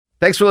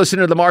Thanks for listening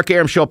to the Mark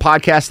Arum Show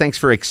podcast. Thanks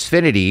for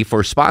Xfinity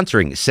for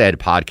sponsoring said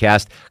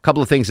podcast. A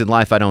couple of things in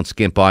life I don't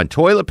skimp on.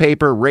 Toilet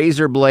paper,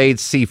 razor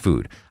blades,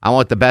 seafood. I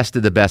want the best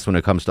of the best when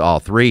it comes to all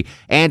three.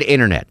 And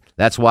internet.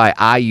 That's why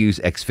I use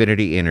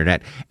Xfinity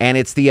Internet. And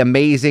it's the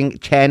amazing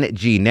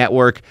 10G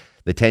network.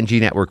 The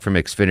 10G network from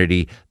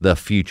Xfinity. The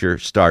future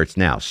starts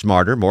now.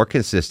 Smarter, more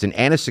consistent,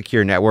 and a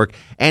secure network.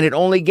 And it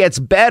only gets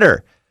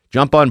better.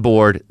 Jump on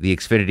board the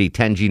Xfinity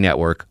 10G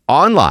network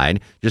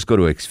online. Just go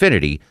to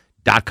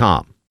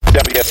Xfinity.com.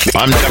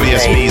 I'm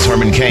WSB's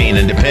Herman Cain,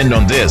 and depend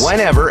on this.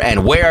 Whenever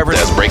and wherever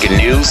there's breaking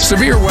news,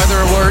 severe weather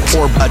alert,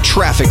 or a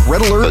traffic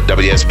red alert, the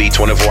WSB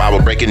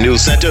 24-hour Breaking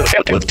News Center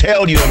will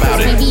tell you about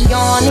it.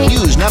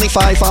 News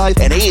 95.5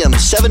 and AM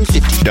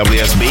 750.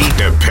 WSB,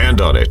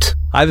 depend on it.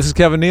 Hi, this is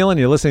Kevin Nealon.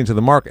 You're listening to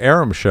The Mark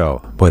Arum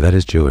Show. Boy, that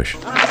is Jewish.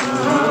 He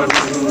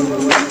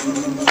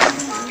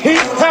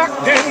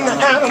packed in the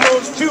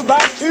animals 2 by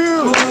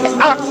 2,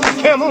 ox, a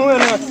camel,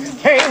 and a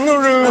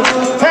kangaroo.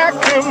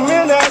 Packed him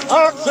in that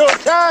ox so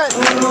tight,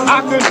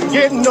 I couldn't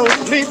get no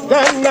sleep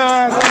that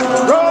night.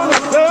 Rolling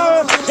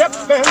Stones, Shep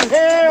and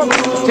Ham,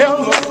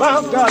 tell them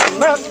about God's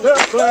master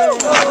plan.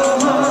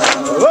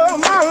 Oh,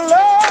 my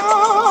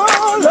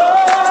Lord,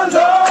 Lord, Lord,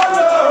 Lord.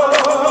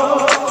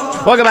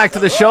 Welcome back to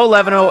the show,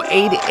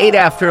 11:08, 8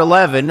 after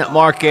 11.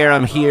 Mark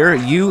Arum here,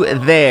 you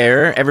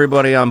there,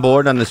 everybody on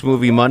board on this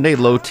Movie Monday.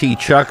 Low T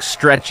Chuck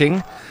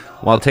stretching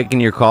while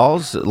taking your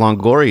calls.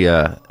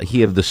 Longoria,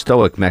 he of the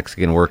stoic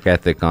Mexican work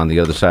ethic on the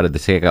other side of the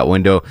takeout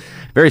window.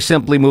 Very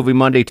simply, Movie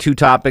Monday, 2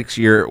 topics,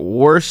 your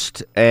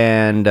worst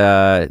and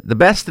the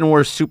best and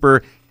worst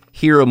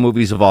superhero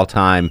movies of all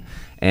time,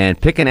 and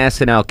pick an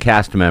SNL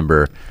cast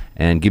member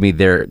and give me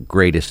their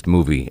greatest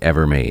movie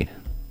ever made.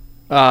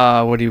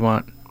 What do you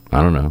want?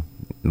 I don't know.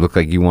 It looked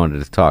like you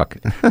wanted to talk.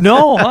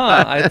 No,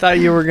 huh? I thought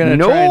you were gonna.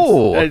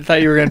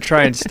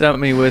 Try and stump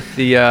me with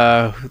the.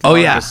 Oh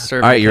yeah! All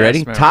right, you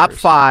ready? Members. Top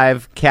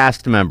 5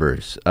 cast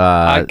members.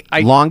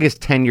 Longest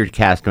tenured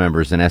cast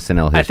members in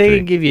SNL history. I think I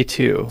can give you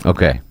 2.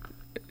 Okay.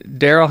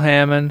 Daryl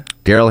Hammond.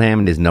 Daryl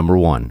Hammond is number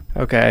 1.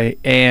 Okay,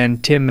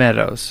 and Tim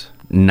Meadows.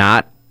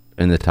 Not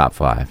in the top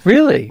 5.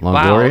 Really?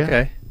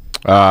 Longoria?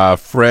 Wow.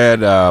 Okay.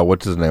 Fred.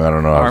 What's his name? I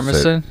don't know.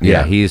 Armisen.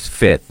 Yeah, he's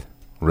 5th.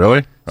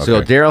 Really? Okay.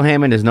 So Daryl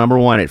Hammond is number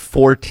 1 at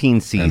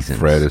 14 seasons. And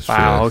Fred is 5th.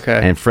 Wow. Okay.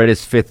 And Fred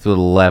is 5th with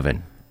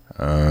 11.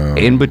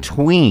 In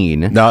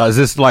between. Now, is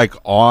this like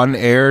on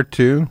air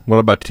too? What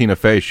about Tina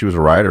Fey? She was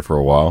a writer for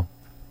a while.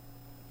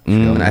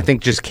 I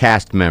think just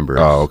cast members.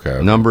 Oh,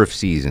 okay. Number of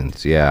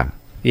seasons. Yeah.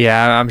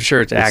 Yeah, I'm sure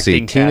it's Let's see.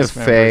 acting. Tina cast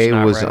Fey members,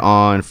 not was right.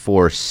 on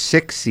for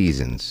 6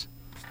 seasons.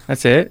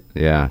 That's it.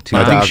 Yeah.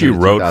 I think she 2000 to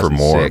wrote for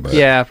more. 2006. But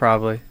Yeah,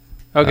 probably.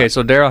 Okay,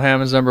 so Daryl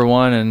Hammond's number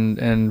 1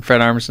 and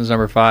Fred Armisen's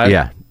number 5.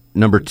 Yeah.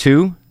 Number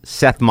 2,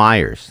 Seth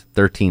Meyers,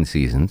 13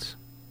 seasons.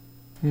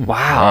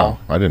 Wow.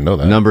 I didn't know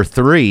that. Number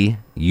 3,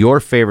 your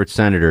favorite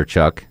senator,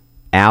 Chuck,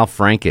 Al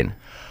Franken.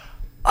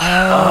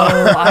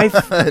 Oh, he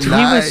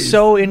was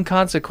so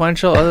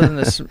inconsequential. Other than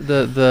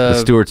the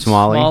Stuart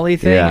Smalley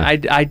thing, Yeah.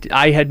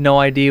 I had no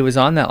idea he was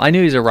on that. I knew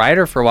he was a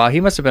writer for a while.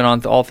 He must have been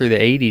on all through the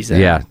 80s.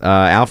 Then. Yeah.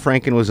 Al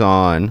Franken was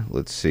on,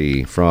 let's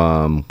see,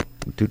 from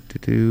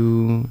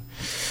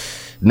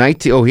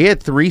 19. Oh, he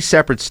had 3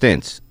 separate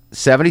stints,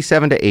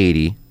 77 to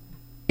 80,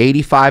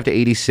 85 to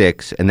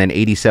 86, and then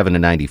 87 to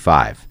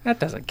 95. That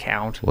doesn't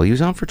count. Well, he was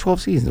on for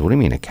 12 seasons. What do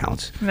you mean it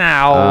counts?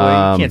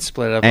 No, you can't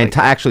split it up. And like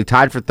actually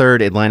tied for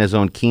 3rd, Atlanta's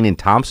own Kenan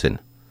Thompson.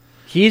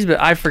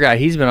 I forgot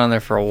he's been on there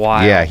for a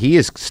while. Yeah, he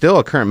is still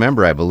a current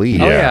member, I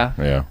believe. Oh,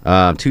 yeah.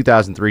 Yeah.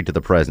 2003 to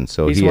the present.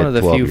 So He's he one had of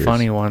the 12 few years.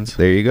 funny ones.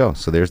 There you go.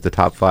 So there's the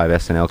top 5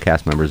 SNL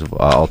cast members of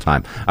all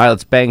time. All right,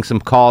 let's bang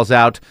some calls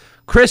out.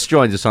 Chris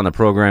joins us on the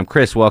program.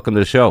 Chris, welcome to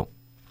the show.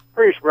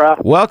 Preach, bro.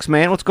 Welks,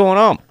 man, what's going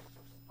on?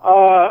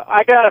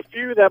 I got a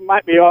few that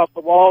might be off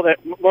the wall that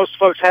most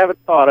folks haven't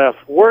thought of.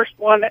 Worst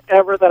one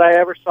ever that I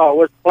ever saw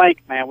was Blank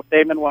Man with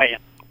Damon Wayans.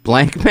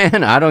 Blank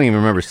Man? I don't even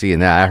remember seeing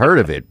that. I heard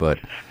of it, but...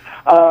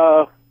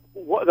 My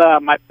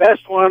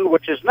best one,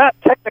 which is not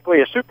technically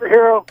a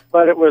superhero,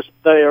 but it was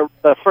the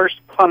first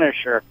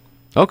Punisher.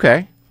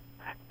 Okay.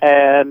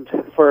 And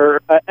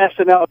for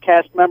SNL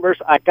cast members,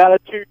 I got to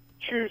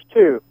choose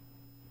 2.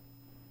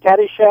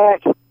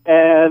 Caddyshack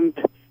and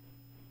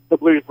the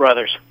Blues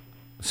Brothers.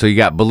 So you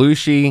got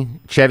Belushi,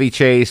 Chevy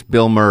Chase,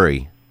 Bill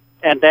Murray.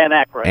 And Dan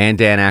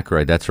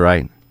Aykroyd. That's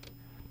right.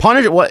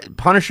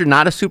 Punisher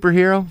not a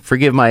superhero?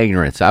 Forgive my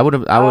ignorance. I would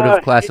have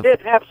classified. He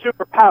did have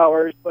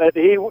superpowers, but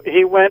he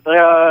went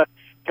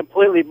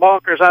completely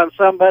bonkers on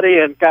somebody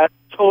and got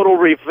total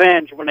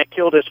revenge when they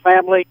killed his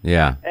family.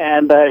 Yeah.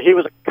 And he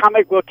was a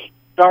comic book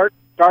dark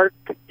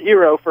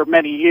hero for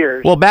many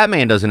years. Well,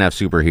 Batman doesn't have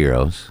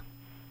superpowers.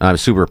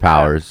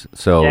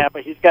 So yeah,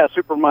 but he's got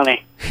super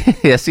money.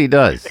 Yes, he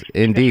does.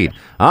 Indeed.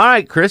 All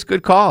right, Chris,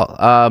 good call.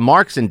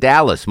 Mark's in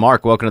Dallas.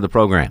 Mark, welcome to the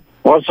program.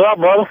 What's up,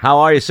 brother? How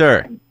are you,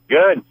 sir?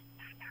 Good.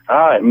 All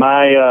right,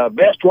 my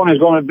best one is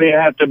going to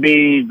have to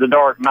be The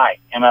Dark Knight,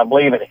 and I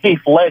believe that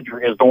Heath Ledger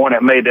is the one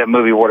that made that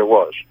movie what it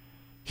was.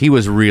 He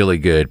was really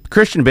good.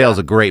 Christian Bale's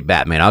a great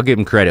Batman. I'll give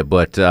him credit,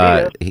 but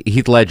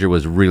Heath Ledger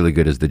was really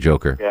good as the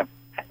Joker. Yeah.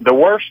 The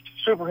worst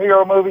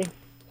superhero movie,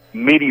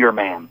 Meteor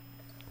Man.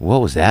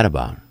 What was that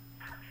about?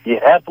 You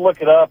have to look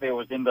it up. It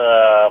was in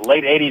the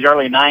late 80s,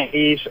 early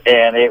 90s,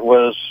 and it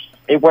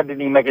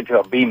didn't even make it to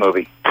a B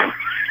movie.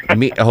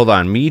 Hold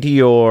on.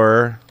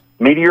 Meteor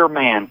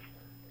Man.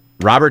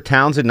 Robert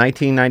Townsend,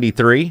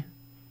 1993?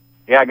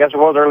 Yeah, I guess it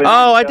was early 90s.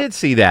 Oh, I did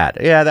see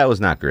that. Yeah, that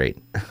was not great.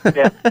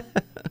 Yeah.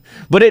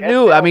 But it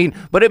knew,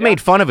 it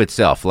made fun of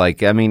itself.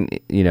 Like, it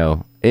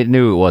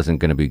knew it wasn't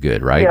going to be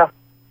good, right? Yeah.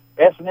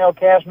 SNL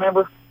cast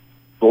member,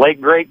 the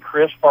late, great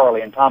Chris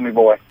Farley and Tommy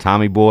Boy.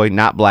 Tommy Boy,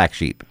 not Black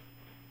Sheep.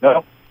 No.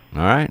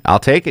 All right, I'll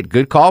take it.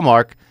 Good call,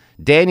 Mark.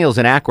 Daniel's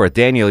in Ackworth.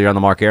 Daniel, you're on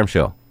the Mark Arum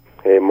Show.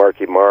 Hey,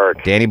 Marky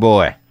Mark. Danny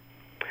Boy.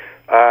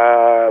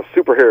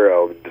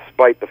 Superhero,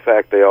 despite the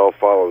fact they all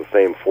follow the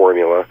same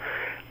formula,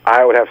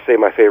 I would have to say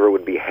my favorite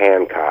would be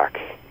Hancock.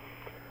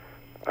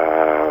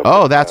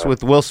 That's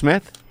with Will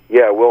Smith?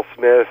 Yeah, Will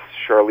Smith,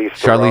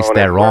 Charlize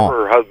Theron.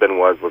 Whoever her husband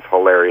was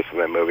hilarious in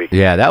that movie.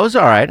 Yeah, that was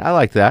all right. I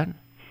like that.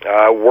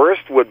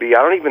 Worst would be, I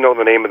don't even know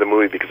the name of the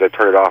movie because I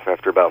turned it off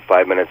after about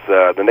 5 minutes,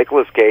 the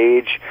Nicolas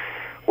Cage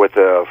with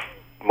the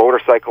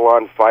motorcycle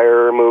on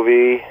fire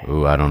movie.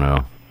 Ooh, I don't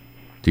know.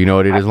 Do you know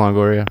what it is,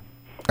 Longoria?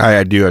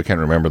 I do. I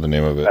can't remember the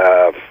name of it.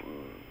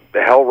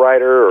 Hell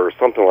Rider or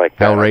something like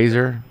that.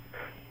 Hellraiser?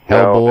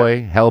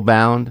 Hellboy?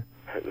 Hellbound?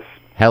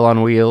 Hell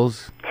on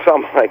Wheels?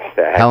 Something like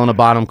that. Helena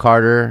Bonham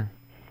Carter?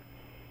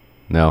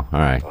 No? All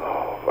right.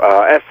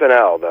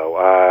 SNL,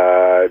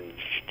 though.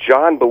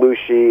 John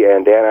Belushi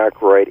and Dan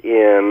Aykroyd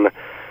in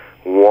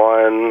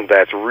one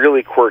that's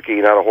really quirky.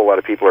 Not a whole lot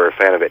of people are a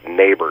fan of it.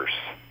 Neighbors.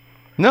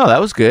 No,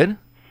 that was good.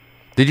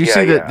 Did you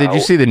see Did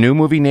you see the new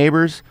movie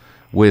Neighbors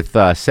with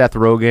Seth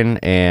Rogen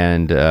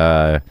and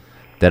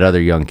that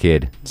other young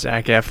kid?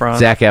 Zac Efron.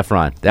 Zac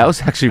Efron. That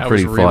was actually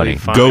pretty really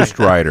funny. Ghost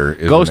Rider.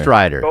 Ghost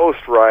Rider.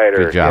 Ghost Rider.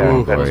 Good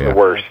job. Yeah, that's the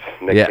worst.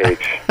 Nick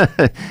Cage.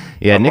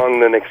 Yeah, among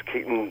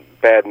the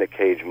bad Nick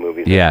Cage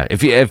movies. Yeah,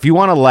 if you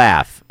want to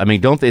laugh,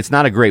 it's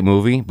not a great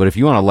movie, but if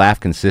you want to laugh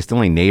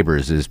consistently,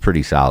 Neighbors is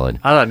pretty solid.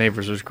 I thought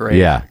Neighbors was great.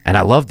 Yeah, and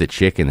I love the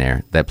chick in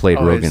there that played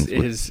Rogan.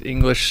 His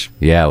English.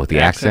 Yeah, with the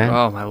accent.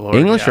 Oh my lord.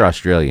 English or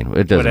Australian?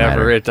 It doesn't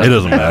matter. It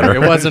doesn't matter.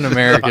 It wasn't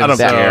American. I don't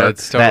care.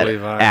 It's totally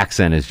fine. That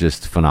accent is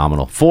just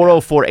phenomenal.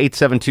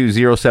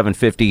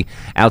 404-872-0750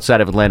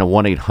 outside of Atlanta.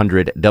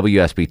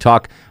 1-800-WSB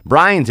Talk.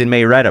 Brian's in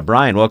Marietta.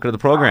 Brian, welcome to the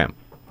program.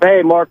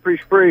 Hey, Mark,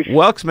 preach.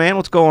 Welks, man,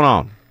 what's going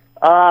on?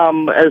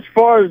 As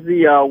far as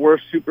the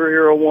worst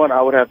superhero one,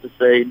 I would have to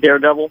say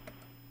Daredevil.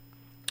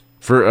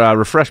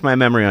 Refresh my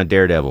memory on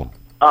Daredevil.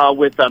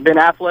 With Ben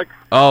Affleck.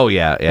 Oh,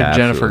 yeah.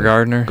 Jennifer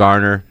absolutely.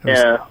 Garner.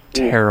 Yeah.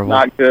 Terrible.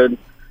 Not good.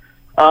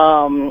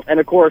 And,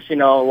 of course, a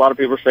lot of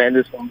people are saying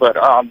this one, but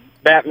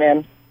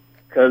Batman,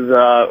 because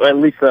at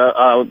least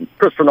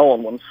Christopher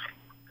Nolan ones,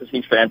 because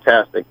he's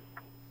fantastic.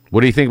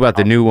 What do you think about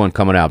the new one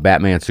coming out,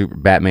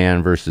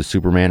 Batman versus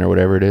Superman or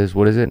whatever it is?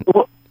 What is it?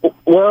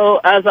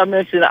 Well, as I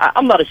mentioned,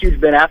 I'm not a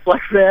huge Ben Affleck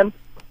fan,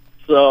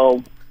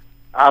 so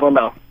I don't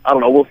know.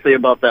 We'll see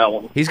about that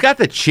one. He's got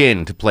the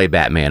chin to play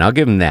Batman. I'll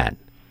give him that.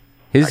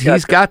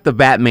 He's got the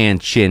Batman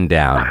chin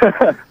down.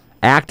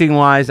 Acting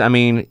wise,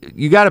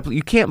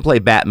 you can't play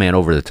Batman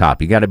over the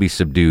top. You got to be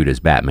subdued as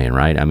Batman,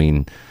 right?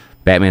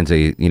 Batman's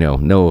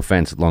no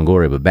offense,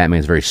 Longoria, but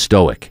Batman's very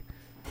stoic.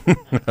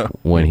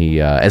 When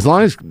he, as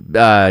long as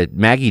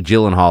Maggie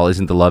Gyllenhaal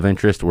isn't the love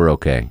interest, we're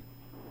okay.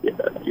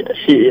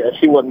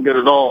 She wasn't good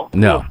at all.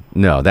 No,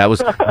 that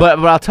was. but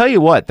I'll tell you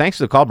what. Thanks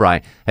for the call,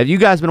 Brian. Have you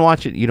guys been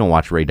watching? You don't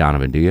watch Ray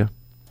Donovan, do you?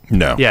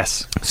 No.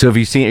 Yes. So have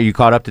you seen? Are you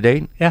caught up to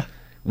date? Yeah.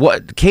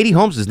 What? Katie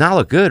Holmes does not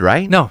look good,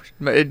 right? No.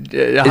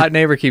 A hot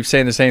neighbor keeps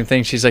saying the same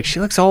thing. She's like, she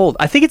looks old.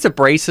 I think it's the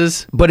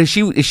braces. But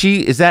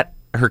is that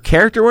her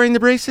character wearing the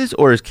braces,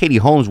 or is Katie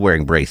Holmes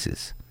wearing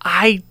braces?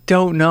 I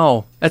don't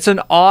know. That's an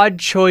odd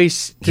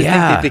choice to think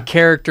that the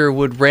character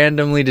would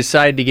randomly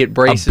decide to get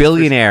braces. A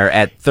billionaire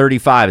at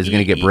 35 is going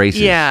to get braces.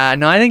 Yeah,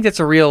 no, I think that's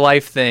a real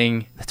life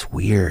thing. That's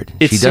weird.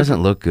 She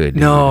doesn't look good.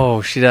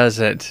 No, she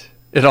doesn't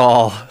at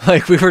all.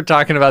 Like, we were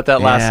talking about that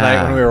last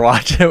night when we were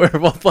watching it. We were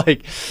both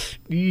like,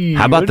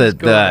 how about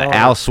the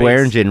Al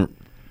Swearingen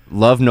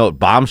Love Note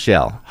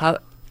bombshell?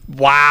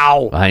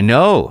 Wow. I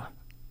know.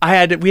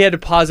 We had to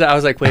pause it. I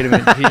was like, wait a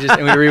minute.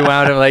 And we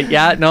rewound it. Like,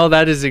 yeah, no,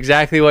 that is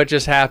exactly what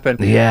just happened.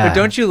 Yeah. But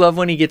don't you love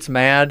when he gets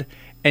mad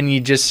and you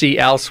just see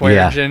Al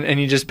Swearingen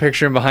and you just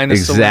picture him behind the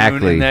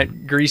saloon in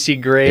that greasy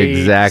gray?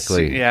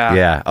 Exactly. Yeah.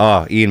 Yeah.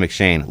 Oh, Ian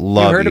McShane.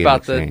 Love Ian You heard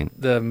McShane.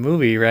 about the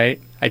movie,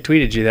 right? I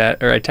tweeted you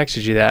that, or I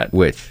texted you that.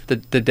 Which? The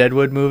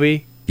Deadwood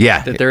movie.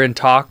 Yeah. That they're in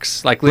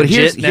talks, like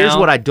legit but here's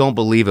what I don't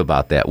believe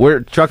about that.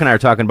 Chuck and I are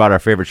talking about our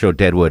favorite show,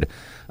 Deadwood,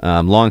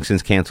 long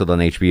since canceled on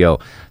HBO.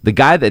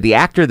 The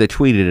actor that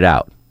tweeted it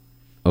out,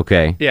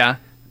 okay? Yeah.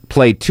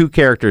 Played two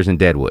characters in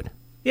Deadwood.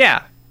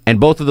 Yeah. And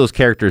both of those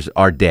characters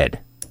are dead.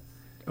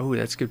 Oh,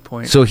 that's a good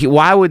point. So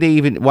why would he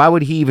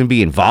even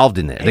be involved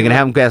in it? They're gonna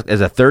have him as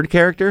a third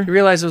character. I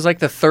realized it was like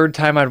the third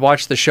time I'd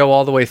watched the show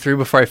all the way through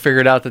before I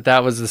figured out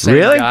that was the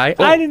same guy.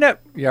 Oh. I didn't know.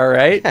 You all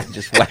right?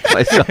 Just whacked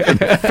myself in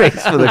the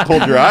face with a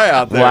Pulled your eye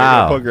out there.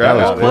 Wow, that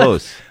was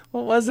close.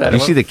 What was that?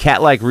 Did you see the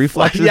cat-like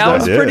reflexes? Yeah, that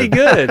was I did. pretty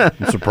good.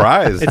 I'm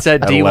surprised. It's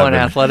that At D1 11.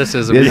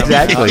 athleticism.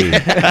 Exactly.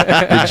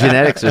 The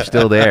genetics are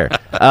still there.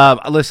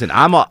 Listen,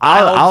 I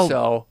hope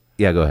so.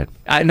 Yeah, go ahead.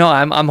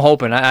 I'm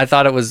hoping. I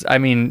thought it was. I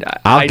mean,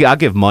 I'll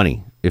give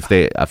money if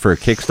they for a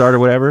Kickstarter or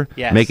whatever.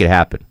 Yes. Make it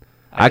happen.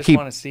 I just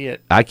want to see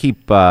it. I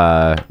keep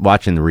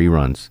watching the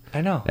reruns.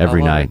 I know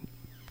every I love night. it.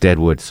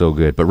 Deadwood's so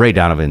good, but Ray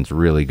Donovan's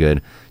really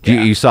good.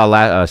 You saw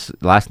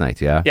last night's,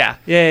 yeah?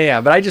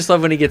 Yeah. But I just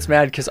love when he gets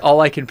mad because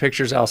all I can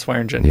picture is Al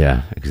Swearingen.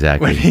 Yeah,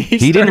 exactly. When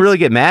He didn't really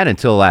get mad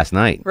until last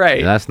night.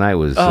 Right. Last night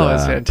was it's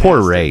fantastic.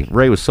 poor Ray.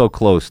 Ray was so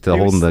close to He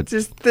holding was the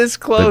just this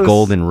close. the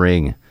golden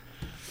ring,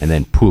 and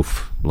then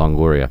poof,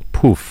 Longoria,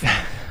 poof.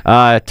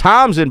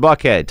 Tom's in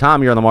Buckhead.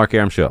 Tom, you're on the Mark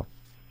Arum Show.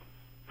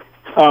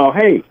 Oh,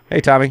 hey. Hey,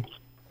 Tommy.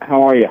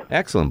 How are you?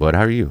 Excellent, bud.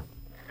 How are you?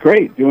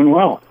 Great, doing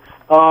well.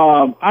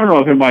 I don't know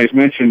if anybody's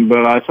mentioned,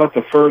 but I thought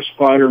the first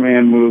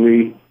Spider-Man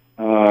movie,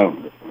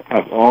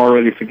 I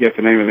already forget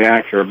the name of the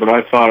actor, but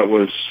I thought it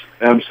was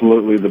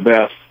absolutely the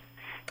best.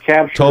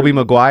 Tobey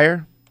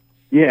Maguire?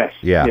 Yes.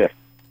 Yeah. Yes.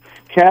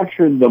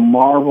 Captured the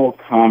Marvel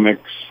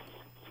Comics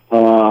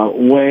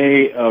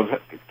way of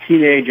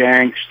teenage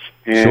angst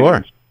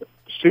and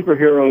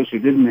superheroes who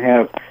didn't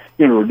have,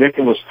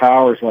 ridiculous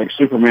powers like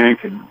Superman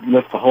could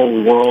lift the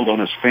whole world on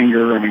his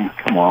finger. I mean,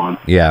 come on.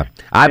 Yeah.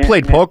 I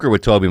played poker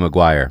with Tobey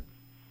Maguire.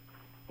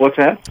 What's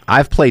that?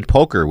 I've played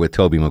poker with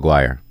Tobey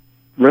Maguire.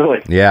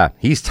 Really? Yeah.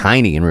 He's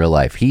tiny in real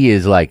life. He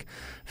is like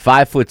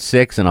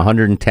 5'6" and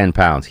 110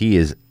 pounds. He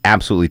is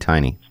absolutely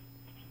tiny.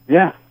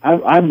 Yeah,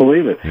 I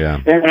believe it. Yeah.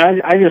 And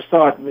I just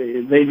thought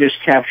they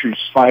just captured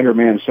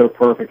Spider-Man so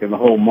perfect in the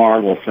whole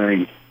Marvel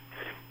thing.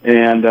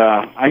 And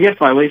I guess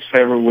my least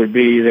favorite would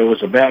be there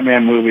was a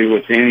Batman movie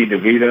with Danny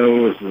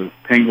DeVito as the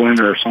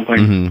Penguin or something.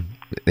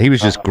 Mm-hmm. He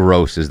was just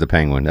gross as the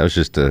Penguin. That was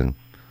just a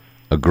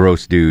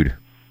gross dude.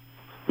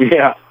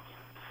 Yeah.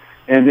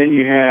 And then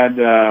you had,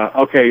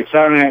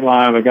 Saturday Night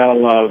Live, I gotta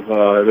love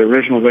the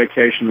original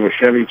Vacation with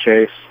Chevy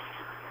Chase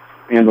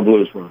and the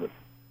Blues Brothers.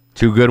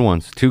 Two good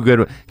ones.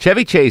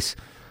 Chevy Chase,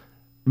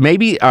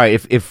 maybe, all right,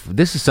 if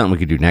this is something we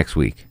could do next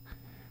week.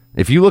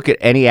 If you look at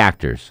any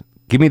actors,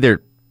 give me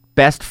their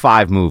best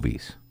 5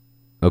 movies,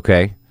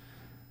 okay?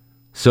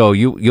 So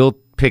you'll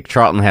pick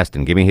Charlton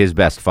Heston. Give me his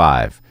best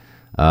 5.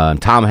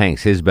 Tom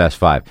Hanks, his best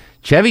 5.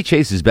 Chevy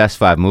Chase's best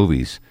 5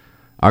 movies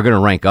are going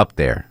to rank up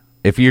there.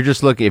 If you're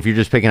just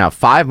picking out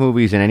 5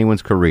 movies in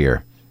anyone's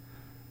career.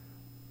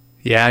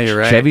 Yeah, you're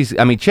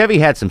right. Chevy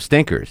had some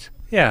stinkers.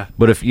 Yeah.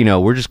 But if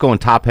we're just going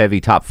top heavy,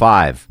 top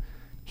 5,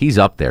 he's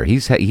up there.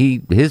 His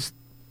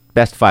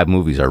best 5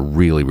 movies are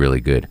really, really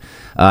good.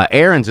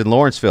 Aaron's in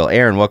Lawrenceville.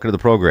 Aaron, welcome to the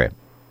program.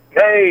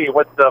 Hey,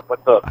 what's up?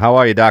 How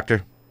are you,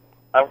 Doctor?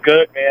 I'm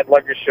good, man.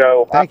 Love your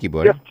show. Thank you,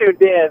 buddy. Just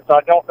tuned in, so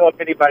I don't know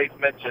if anybody's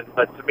mentioned,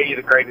 but to me,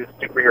 the greatest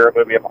superhero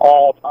movie of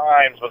all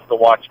times was The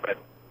Watchmen.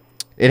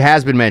 It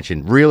has been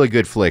mentioned. Really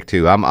good flick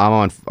too. I'm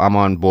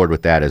on board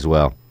with that as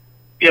well.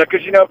 Yeah,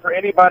 because for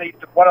anybody,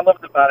 what I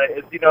loved about it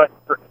is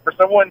for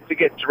someone to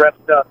get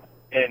dressed up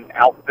in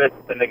outfits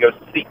and they go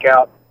seek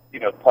out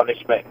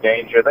punishment and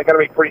danger, they got to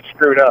be pretty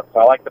screwed up. So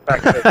I like the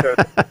fact that they showed,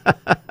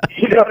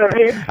 you know what I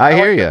mean? I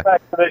hear like you. The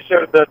fact that they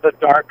showed the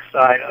dark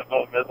side of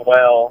them as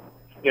well,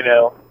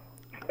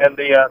 And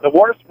the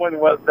worst one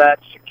was that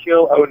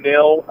Shaquille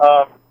O'Neal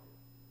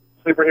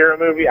superhero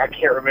movie. I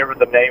can't remember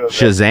the name of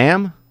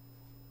Shazam?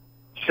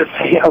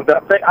 Shazam. I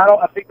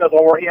think that's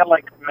one where he had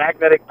like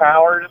magnetic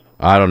powers.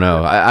 I don't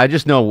know. I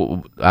just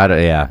know.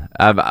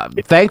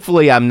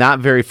 Thankfully, I'm not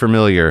very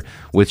familiar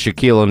with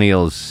Shaquille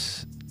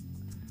O'Neal's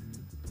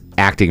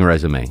acting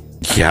resume.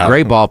 Yeah.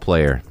 Great ball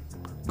player.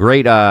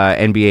 Great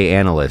NBA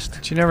analyst.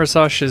 But you never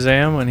saw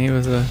Shazam when he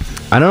was a...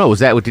 I don't know.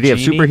 Did he have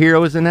Genie?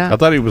 superheroes in that? I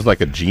thought he was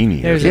like a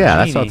genie. Yeah,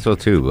 I thought so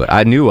too. But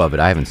I knew of it.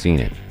 I haven't seen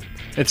it.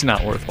 It's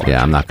not worth watching.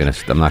 Yeah, I'm not gonna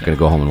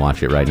go home and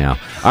watch it right now. All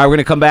right, we're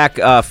gonna come back.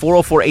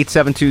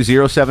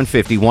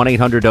 404-872-0750,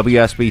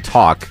 1-800-WSB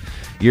Talk.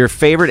 Your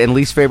favorite and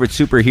least favorite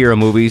superhero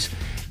movies,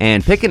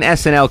 and pick an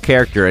SNL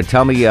character and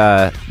tell me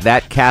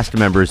that cast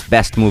member's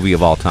best movie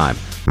of all time.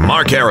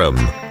 Mark Arum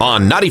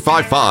on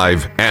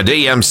 95.5 and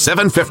AM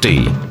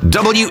 750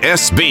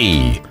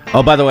 WSB.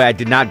 Oh, by the way, I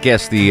did not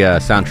guess the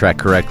soundtrack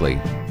correctly.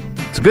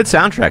 It's a good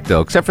soundtrack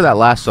though, except for that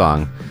last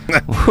song.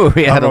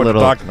 We had I don't know what a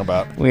little you're talking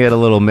about. We had a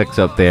little mix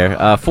up there.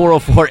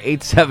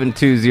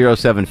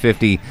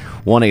 404-872-0750,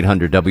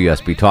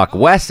 1-800-WSB Talk.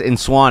 Wes in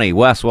Swanee.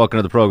 Wes, welcome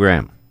to the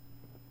program.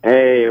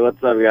 Hey,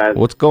 what's up, guys?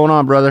 What's going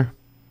on, brother?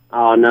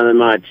 Oh, nothing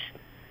much.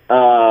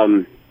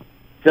 So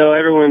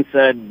everyone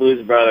said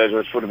Blues Brothers,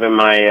 which would have been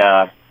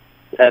my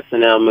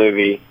SNL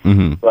movie.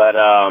 Mm-hmm. But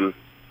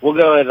we'll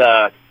go with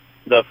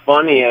the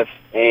funniest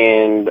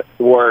and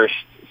worst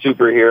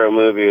superhero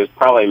movie was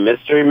probably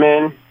Mystery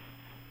Men.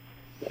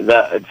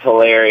 It's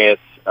hilarious.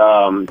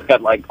 It's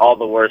got like all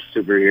the worst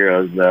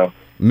superheroes though.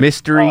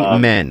 Mystery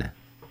Men.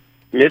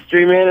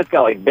 Mystery Men. It's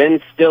got like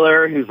Ben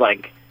Stiller, who's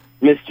like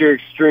Mr.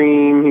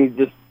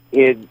 Extreme.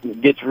 He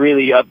gets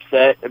really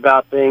upset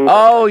about things.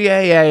 Oh,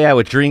 yeah.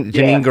 With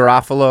Janine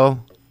Garofalo.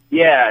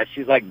 Yeah,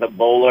 she's like the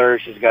bowler.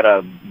 She's got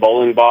a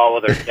bowling ball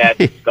with her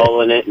dad's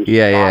skull in it. And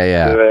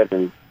Yeah. to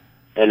it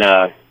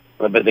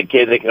but the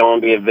kid that can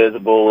only be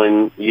invisible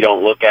when you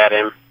don't look at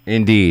him.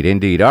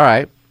 Indeed. All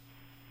right.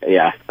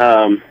 Yeah.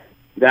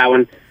 That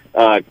one.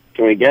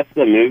 Can we guess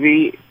the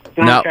movie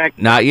soundtrack?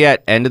 No, not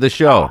yet. End of the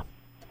show.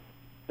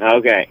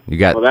 Okay.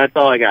 Well, that's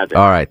all I got there.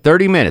 All right.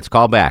 30 minutes.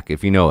 Call back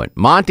if you know it.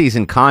 Monty's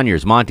in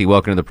Conyers. Monty,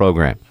 welcome to the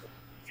program.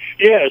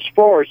 Yeah, as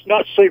far as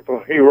not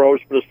superheroes,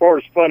 but as far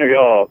as funny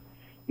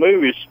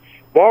movies,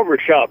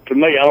 Barbershop, to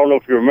me, I don't know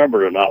if you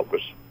remember it or not,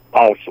 was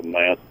awesome,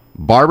 man.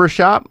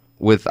 Barbershop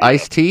with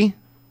Ice-T?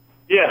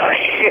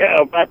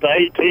 Yeah, about the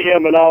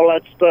ATM and all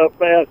that stuff,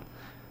 man.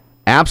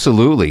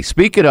 Absolutely.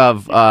 Speaking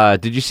of,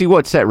 did you see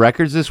what set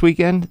records this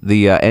weekend?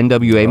 The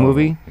NWA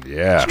movie?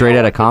 Yeah. Straight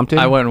Outta Compton?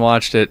 I went and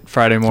watched it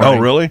Friday morning. Oh,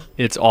 really?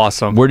 It's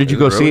awesome. Where did you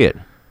go see it?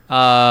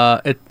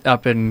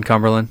 Up in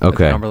Cumberland. At the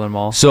Cumberland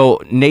Mall.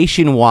 So,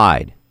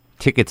 nationwide,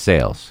 ticket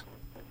sales.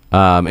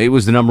 It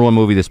was the number one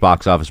movie this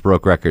box office,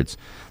 broke records.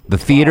 The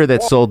theater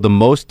that sold the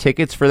most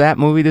tickets for that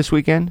movie this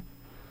weekend?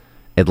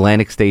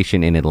 Atlantic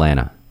Station in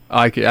Atlanta.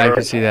 I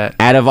could see that.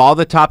 Out of all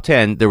the top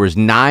 10, there was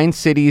 9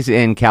 cities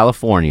in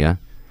California,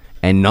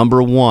 and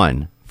number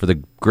one for the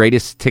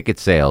greatest ticket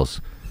sales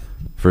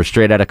for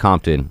Straight Outta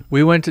Compton.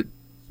 We went to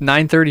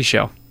 9:30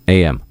 show.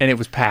 A.M. And it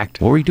was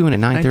packed. What were you doing at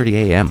 9:30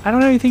 a.m.? I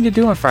don't have anything to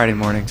do on Friday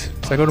mornings,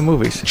 so I go to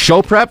movies.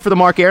 Show prep for the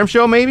Mark Arum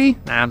Show, maybe?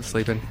 Nah, I'm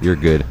sleeping. You're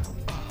good.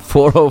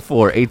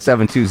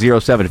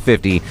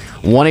 404-872-0750.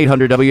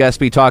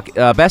 1-800-WSB Talk.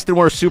 Best and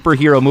worst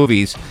superhero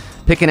movies.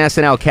 Pick an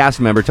SNL cast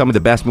member. Tell me the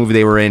best movie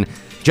they were in.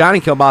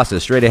 Johnny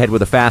Kilbasa, straight ahead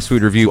with a fast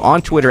food review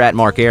on Twitter at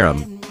Mark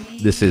Arum.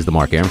 This is the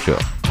Mark Arum Show.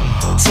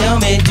 Tell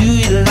me, do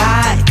you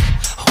like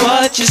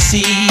what you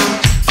see?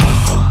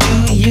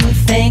 Do you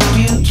think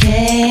you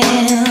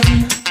can?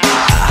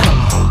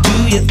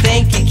 Do you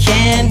think you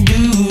can do?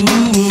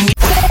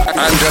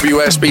 I'm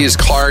WSB's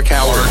Clark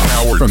Howard.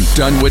 From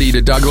Dunwoody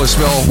to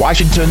Douglasville,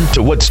 Washington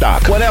to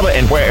Woodstock, whenever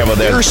and wherever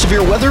there's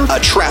severe weather, a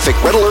traffic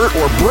red alert,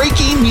 or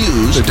breaking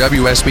news, the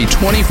WSB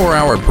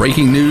 24-hour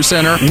breaking news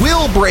center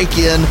will break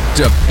in.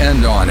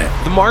 Depend on it.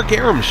 The Mark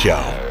Arum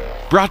Show.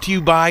 Brought to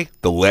you by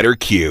the letter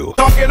Q.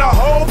 Talking a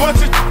whole bunch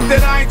of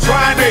that I ain't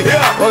trying to hear.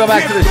 Welcome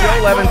back to the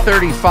show,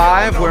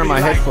 11:35. Where are my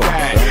headphones?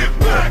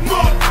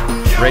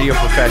 Radio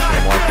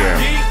professional, Mark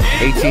Arum.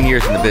 18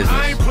 years in the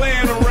business.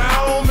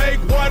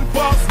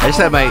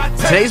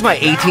 Today's my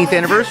 18th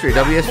anniversary of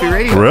WSB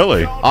Radio.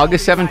 Really?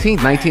 August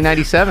 17th,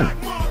 1997.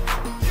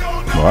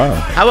 Wow.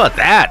 How about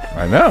that?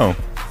 I know.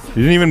 You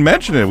didn't even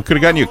mention it. We could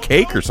have gotten you a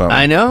cake or something.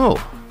 I know.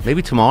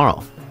 Maybe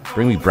tomorrow.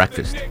 Bring me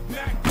breakfast.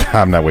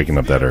 I'm not waking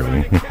up that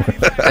early.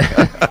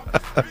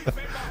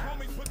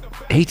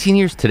 18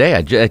 years today.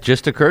 It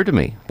just occurred to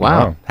me.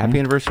 Wow. Happy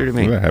anniversary to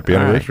me. Yeah, happy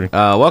anniversary.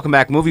 Right. Welcome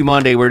back. Movie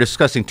Monday. We're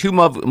discussing 2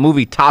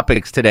 movie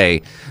topics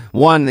today.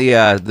 One,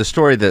 the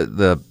story,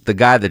 the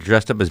guy that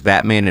dressed up as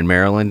Batman in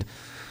Maryland.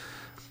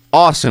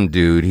 Awesome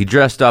dude. He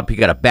dressed up. He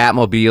got a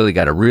Batmobile. He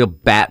got a real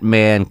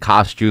Batman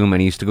costume,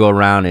 and he used to go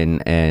around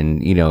and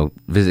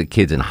visit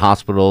kids in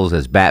hospitals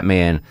as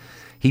Batman.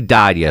 He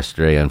died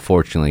yesterday,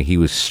 unfortunately. He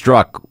was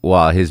struck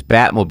while his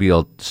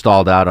Batmobile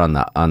stalled out on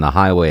the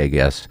highway, I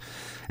guess,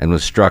 and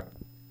was struck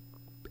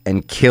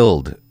and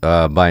killed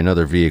by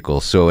another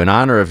vehicle. So in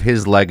honor of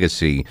his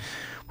legacy,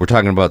 we're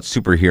talking about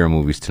superhero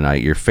movies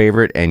tonight, your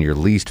favorite and your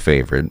least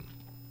favorite.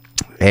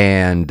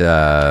 And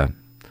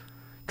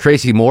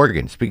Tracy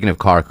Morgan, speaking of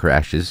car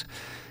crashes,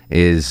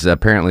 is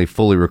apparently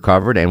fully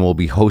recovered and will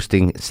be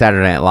hosting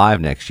Saturday Night Live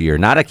next year.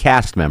 Not a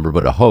cast member,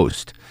 but a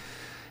host.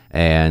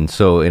 And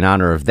so in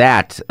honor of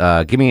that,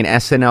 give me an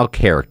SNL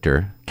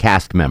character,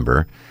 cast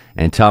member,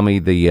 and tell me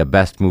the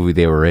best movie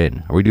they were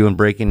in. Are we doing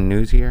breaking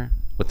news here?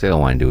 What's the other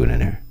one doing in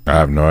there? I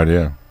have no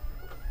idea.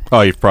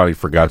 Oh, you probably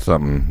forgot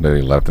something that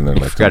he left in there.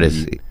 He forgot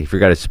his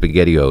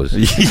SpaghettiOs.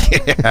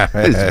 Yeah.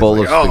 His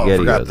bowl of SpaghettiOs. I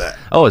forgot that.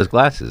 Oh, his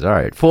glasses. All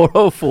right.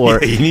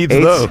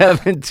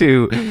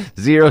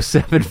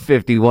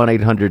 404-872-0750,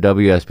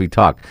 1-800-WSB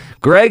Talk.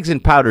 Greg's in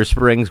Powder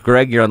Springs.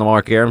 Greg, you're on the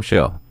Mark Arum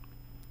Show.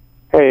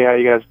 Hey, how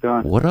you guys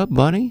doing? What up,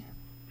 buddy?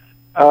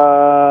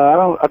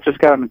 I just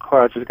got in the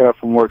car. I just got up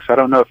from work, so I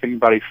don't know if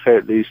anybody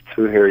said these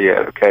two here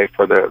yet. Okay,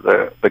 for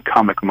the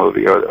comic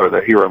movie or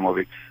the hero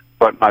movie,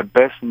 but my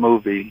best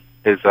movie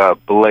is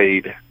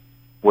Blade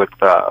with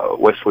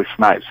Wesley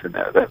Snipes in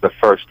there, the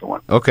first one.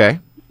 Okay.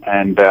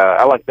 And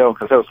I like that one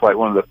because that was like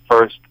one of the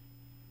first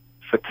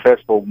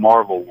successful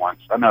Marvel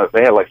ones. I know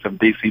they had like some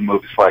DC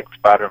movies like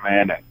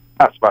Spider-Man and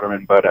not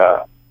Spider-Man, but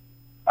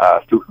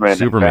Superman.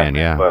 Superman,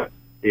 yeah. But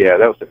yeah,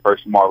 that was the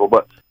first Marvel.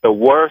 But the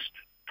worst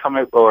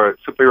comic or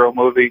superhero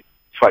movie,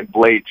 it's like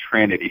Blade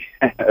Trinity.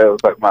 It was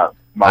like my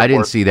I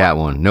didn't see that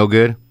one. No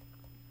good?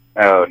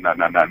 Oh, no. It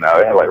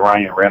had like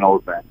Ryan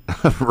Reynolds and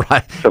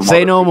right.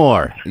 Say no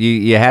more.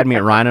 You had me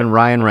at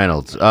Ryan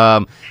Reynolds. You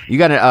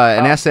got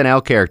an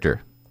SNL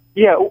character.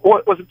 Yeah,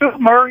 was it Bill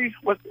Murray?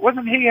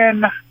 Wasn't he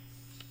in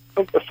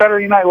a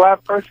Saturday Night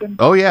Live person?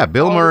 Oh, yeah.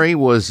 Bill Murray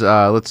was,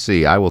 let's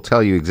see, I will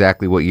tell you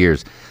exactly what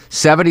years.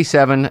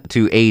 77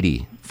 to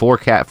 80. Four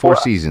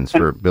seasons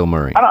for Bill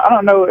Murray. I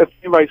don't know if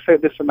anybody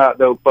said this or not,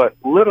 though, but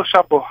Little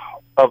Shop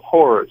of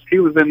Horrors, he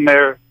was in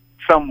there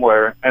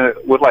somewhere, and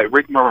it was like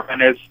Rick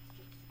Moranis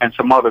and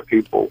some other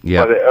people.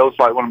 Yeah. But it was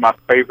like one of my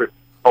favorite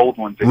old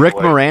ones. Anyway. Rick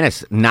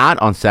Moranis, not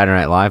on Saturday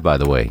Night Live, by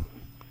the way.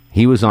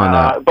 He was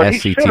on but he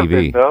should have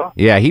been, SCTV. though.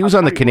 Yeah, he was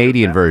on the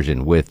Canadian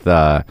version with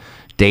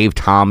Dave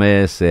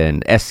Thomas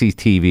and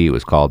SCTV, it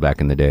was called back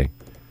in the day.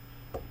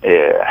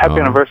 Yeah, happy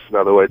anniversary,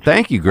 by the way.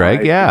 Thank you,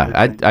 Greg.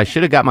 Yeah, I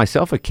should have got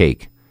myself a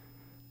cake.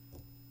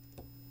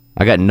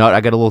 I got a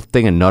little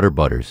thing of Nutter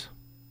Butters.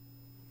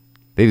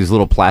 They have these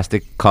little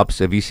plastic cups.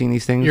 Have you seen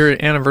these things? Your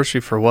anniversary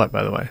for what,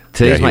 by the way?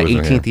 Today's my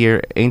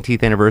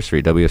 18th anniversary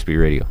at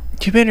WSB Radio.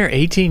 You've been here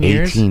 18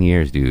 years? 18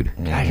 years, dude.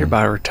 God, you're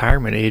about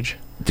retirement age.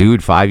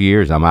 Dude, 5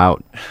 years. I'm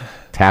out.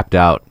 Tapped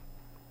out.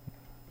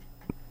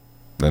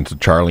 That's a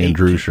Charlie and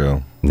Drew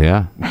show.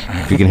 Yeah.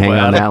 If you can hang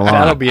on that long.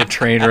 That'll be a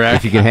train wreck.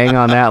 If you can hang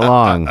on that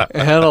long.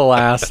 It'll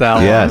last that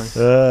long. Yes.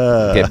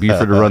 Get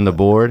Buford to run the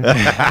board.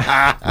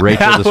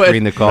 Rachel to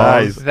screen the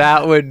calls.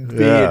 That would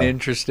be an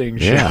interesting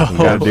show. Yeah, you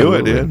gotta do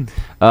it, dude.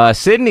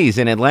 Sydney's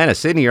in Atlanta.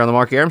 Sydney, you're on the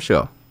Mark Arum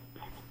Show.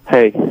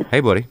 Hey. Hey,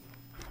 buddy.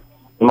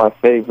 My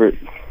favorite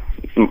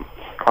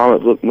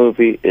comic book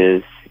movie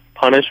is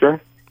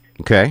Punisher.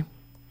 Okay.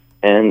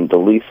 And the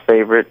least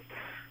favorite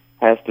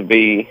has to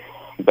be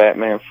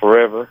Batman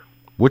Forever.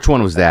 Which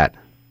one was that?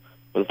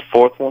 Was the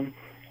fourth one.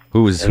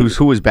 Who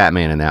was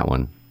Batman in that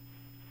one?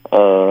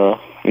 No,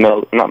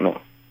 not Mel.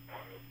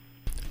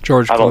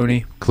 George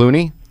Clooney.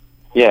 Clooney?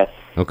 Yes.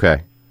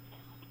 Okay.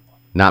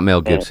 Not Mel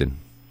Gibson.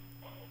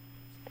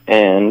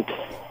 And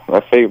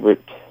my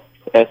favorite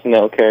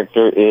SNL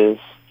character is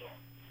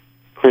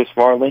Chris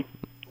Farley.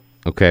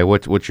 Okay,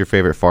 what's your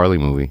favorite Farley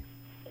movie?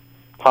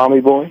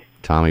 Tommy Boy.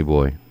 Tommy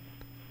Boy.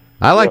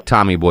 I like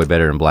Tommy Boy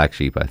better than Black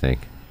Sheep, I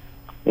think.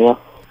 Yeah.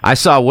 I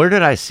saw, where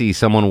did I see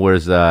someone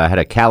had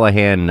a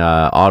Callahan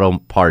Auto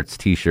Parts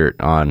t-shirt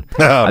on?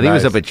 I think it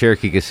was up at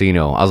Cherokee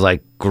Casino. I was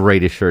like,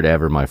 greatest shirt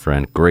ever, my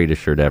friend.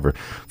 Greatest shirt ever.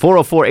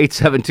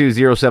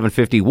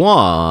 404-872-0750,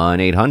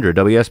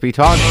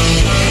 1-800-WSB-TALK.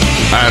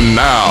 And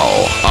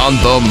now, on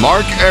the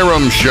Mark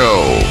Arum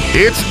Show,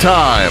 it's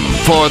time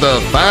for the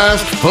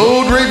Fast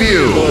Food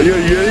Review.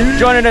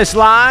 Joining us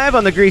live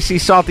on the Greasy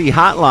Salty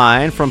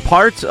Hotline from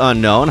parts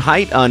unknown,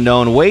 height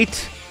unknown,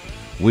 weight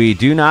we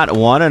do not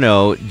want to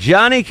know,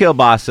 Johnny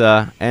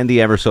Kilbasa and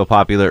the ever so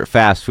popular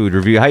Fast Food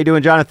Review. How you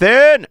doing,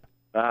 Jonathan?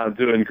 I'm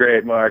doing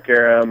great, Mark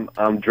Arum.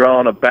 I'm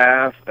drawing a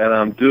bath, and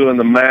I'm doing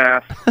the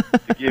math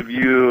to give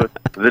you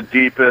the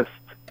deepest,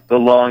 the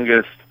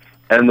longest,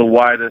 and the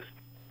widest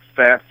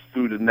fast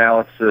food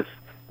analysis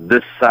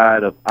this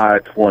side of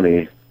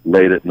I-20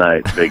 late at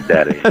night, Big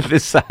Daddy.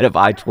 This side of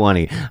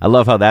I-20. I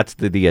love how that's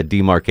the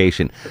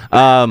demarcation.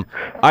 All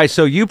right,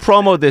 so you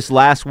promoted this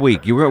last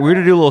week. We're going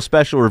to do a little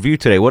special review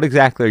today. What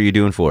exactly are you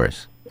doing for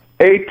us?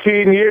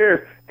 18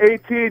 years.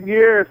 18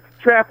 years.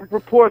 Traffic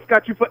reports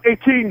got you for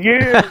 18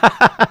 years.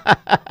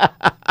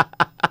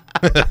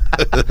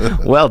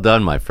 Well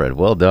done, my friend.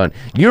 Well done.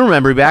 You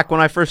remember back when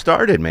I first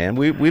started, man.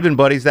 We've been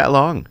buddies that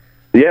long.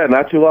 Yeah,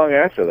 not too long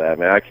after that,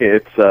 man. I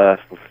can't.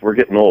 We're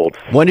getting old.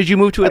 When did you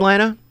move to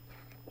Atlanta?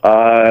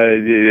 A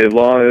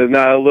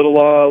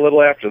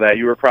little after that.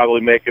 You were probably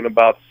making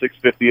about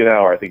 $6.50 an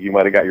hour. I think you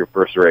might have got your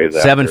first raise.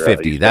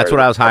 $7.50. That's what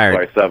I was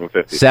hired.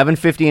 $7.50.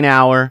 $7.50 an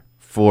hour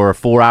for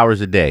 4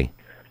 hours a day.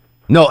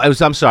 No,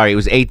 I'm sorry. It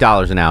was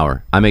 $8 an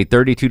hour. I made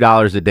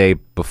 $32 a day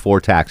before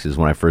taxes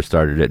when I first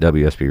started at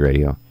WSB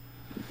Radio.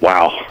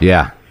 Wow.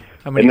 Yeah.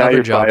 How many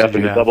other jobs did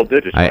you have? Double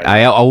digits.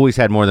 I always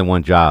had more than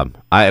one job.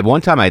 At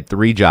one time, I had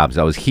 3 jobs.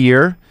 I was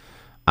here.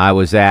 I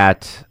was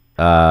at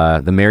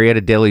the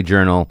Marietta Daily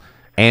Journal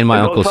and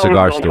my uncle's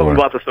cigar store. Tell me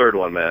about the third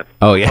one, man.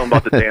 Oh, yeah. Tell me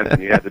about the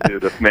dancing you had to do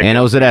to make. And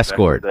I was an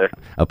escort,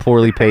 a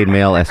poorly paid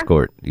male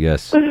escort.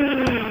 Yes.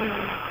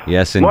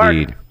 Yes,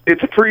 indeed. Mark,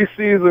 it's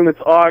preseason. It's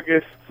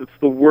August. It's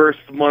the worst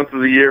month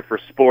of the year for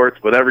sports,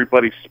 but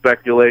everybody's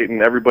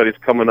speculating. Everybody's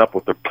coming up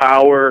with their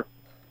power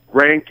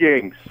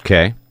rankings.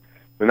 Okay.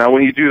 And now,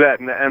 when you do that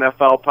in the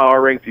NFL power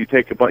ranks, you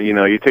take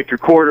you take your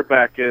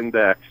quarterback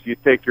index, you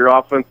take your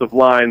offensive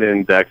line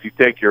index, you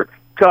take your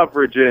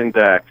coverage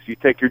index, you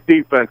take your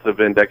defensive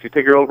index, you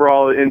take your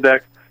overall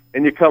index,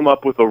 and you come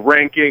up with a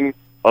ranking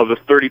of the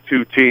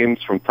 32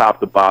 teams from top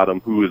to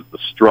bottom who is the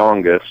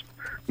strongest.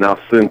 Now,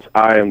 since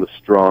I am the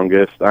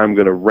strongest, I'm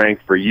going to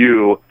rank for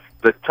you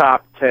the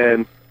top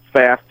 10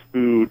 fast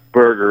food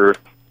burger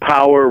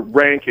power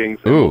rankings.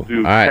 And we'll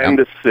do 10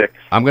 to 6.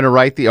 I'm going to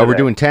write we're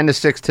doing 10 to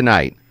 6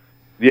 tonight.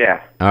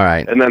 Yeah. All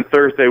right. And then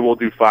Thursday we'll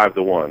do 5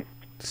 to 1.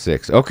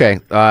 6. Okay.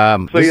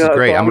 This is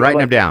great. I'm writing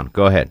them down.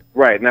 Go ahead.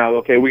 Right. Now,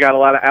 okay, we got a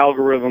lot of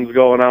algorithms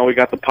going on. We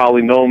got the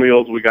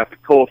polynomials. We got the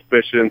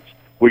coefficients.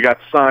 We got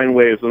sine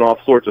waves and all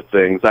sorts of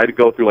things. I had to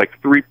go through like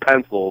 3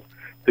 pencils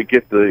to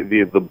get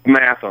the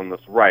math on this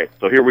right.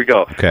 So here we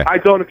go. Okay. I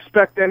don't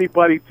expect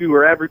anybody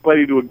or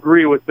everybody to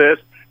agree with this.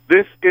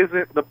 this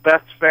isn't the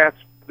best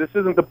This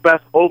isn't the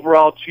best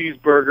overall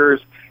cheeseburgers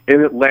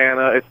in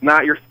Atlanta. It's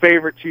not your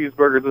favorite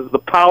cheeseburgers. This is the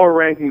power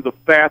rankings of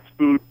fast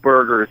food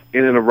burgers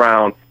in and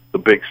around the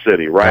big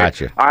city, right?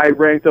 Gotcha. I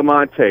ranked them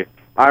on taste.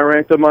 I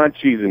ranked them on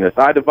cheesiness.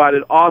 I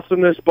divided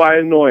awesomeness by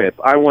annoyance.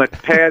 I went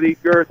patty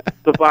girth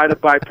divided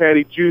by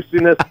patty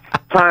juiciness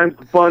times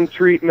the bun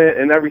treatment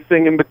and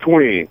everything in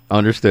between.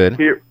 Understood.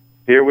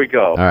 Here we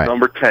go. All right.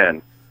 Number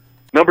 10.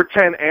 Number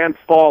 10 and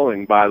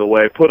falling, by the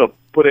way. Put a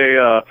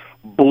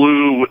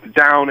blue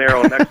down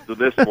arrow next to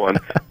this one.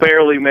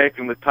 Barely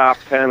making the top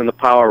 10 in the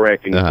power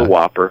rankings, the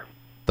Whopper.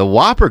 The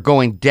Whopper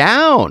going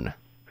down.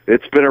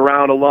 It's been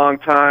around a long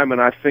time,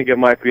 and I think it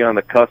might be on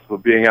the cusp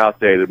of being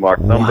outdated, Mark.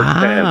 Number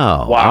 10.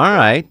 Whopper. All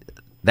right.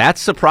 That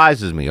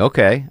surprises me.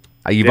 Okay.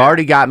 You've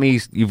already got me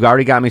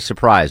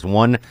surprised.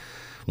 One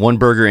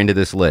burger into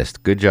this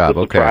list. Good job.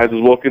 The okay.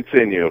 surprises will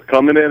continue.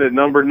 Coming in at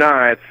number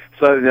 9.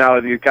 So now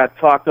it got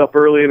talked up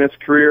early in its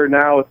career.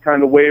 Now it's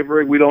kind of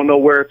wavering. We don't know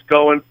where it's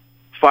going.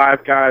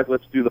 Five Guys.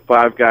 Let's do the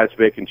Five Guys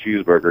bacon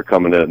cheeseburger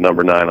coming in at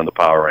number 9 on the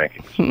power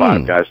rankings.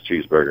 Five Guys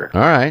cheeseburger.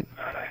 All right.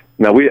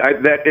 Now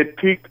it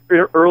peaked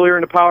earlier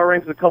in the power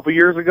rankings a couple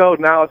years ago.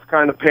 Now it's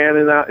kind of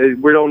panning out.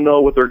 We don't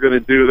know what they're going to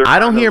do. I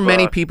don't hear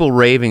many people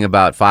raving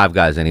about Five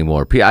Guys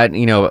anymore. I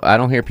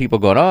don't hear people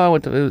going, "Oh,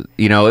 it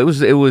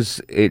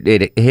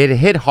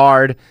hit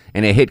hard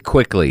and it hit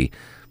quickly."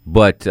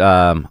 But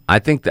I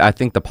think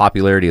the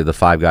popularity of the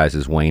Five Guys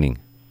is waning.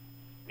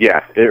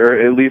 Yeah, or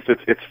at least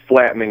it's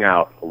flattening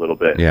out a little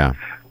bit. Yeah.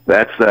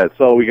 That's that.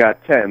 So we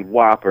got 10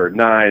 Whopper,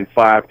 9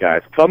 Five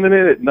Guys. Coming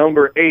in at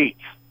number 8,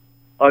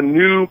 a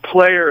new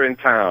player in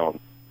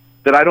town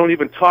that I don't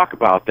even talk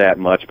about that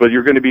much, but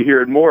you're going to be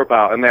hearing more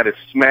about, and that is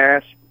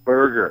Smash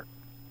Burger.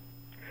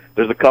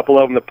 There's a couple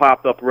of them that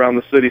popped up around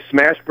the city.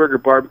 Smash Burger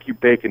Barbecue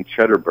Bacon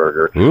Cheddar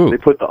Burger. Ooh. They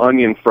put the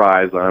onion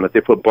fries on it.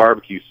 They put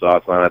barbecue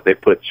sauce on it. They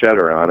put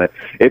cheddar on it.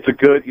 It's a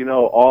good,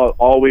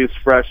 always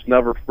fresh,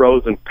 never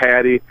frozen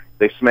patty.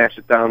 They smash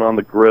it down on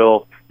the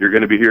grill. You're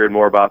going to be hearing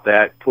more about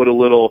that. Put a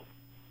little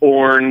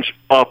orange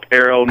up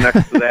arrow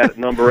next to that at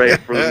number 8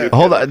 for the new.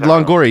 Hold on,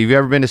 Longoria, have you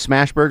ever been to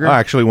Smash Burger? I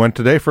actually went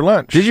today for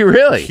lunch. Did you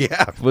really?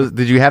 Yeah.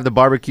 Did you have the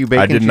barbecue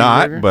bacon? I did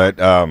not, cheeseburger?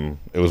 but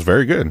it was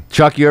very good.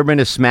 Chuck, you ever been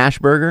to Smash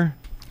Burger?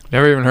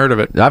 Never even heard of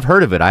it. I've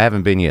heard of it. I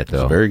haven't been yet,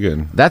 though. It's very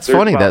good. That's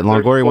funny that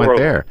Longoria went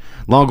there.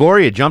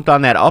 Longoria jumped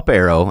on that up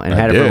arrow and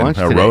had it for lunch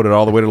today. I rode it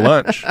all the way to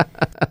lunch.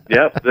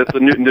 Yep, that's the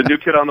new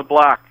kid on the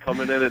block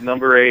coming in at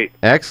number 8.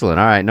 Excellent.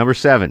 All right, number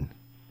 7.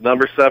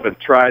 Number 7,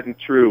 tried and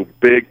true,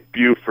 Big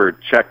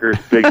Buford. Checkers,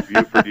 Big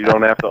Buford. You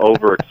don't have to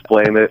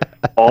over-explain it.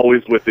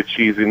 Always with the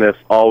cheesiness,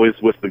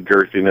 always with the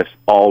girthiness,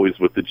 always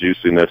with the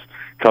juiciness.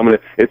 Coming in.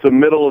 It's a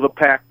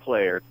middle-of-the-pack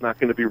player. It's not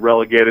going to be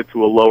relegated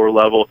to a lower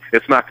level.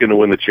 It's not going to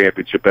win the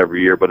championship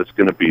every year, but it's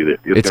going to be there.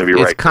 It's going to be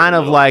right. It's kind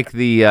of like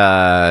the,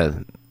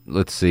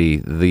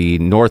 the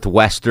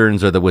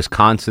Northwesterns or the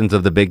Wisconsins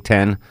of the Big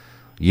Ten.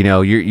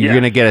 You're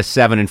going to get a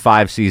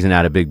 7-5 season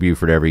out of Big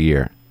Buford every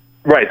year.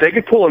 Right, they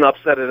could pull an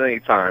upset at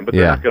any time, but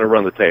they're not going to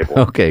run the table.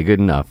 Okay, good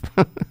enough.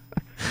 All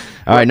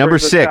right, number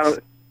 6.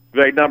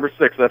 Right, number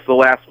 6. That's the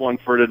last one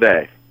for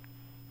today.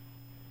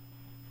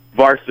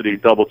 Varsity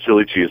Double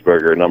Chili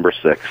Cheeseburger, number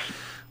 6.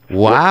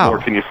 Wow. What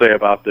more can you say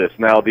about this?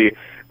 Now,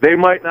 they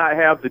might not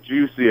have the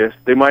juiciest,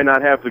 they might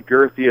not have the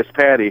girthiest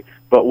patty,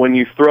 but when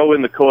you throw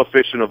in the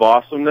coefficient of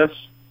awesomeness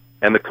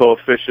and the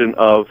coefficient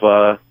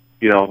of,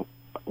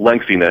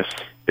 lengthiness,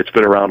 it's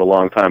been around a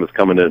long time. It's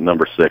coming in at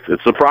number 6.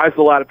 It surprised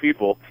a lot of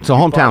people. It's a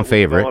hometown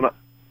favorite.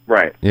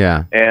 Right.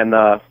 Yeah. And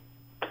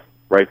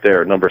right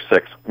there, number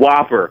 6.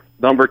 Whopper,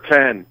 number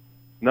 10.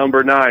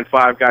 Number 9,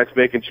 Five Guys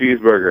Bacon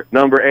Cheeseburger.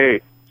 Number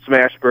 8,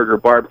 Smash Burger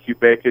Barbecue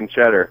Bacon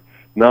Cheddar.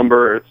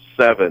 Number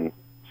 7.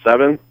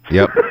 7?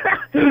 Yep.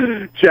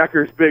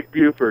 Checkers Big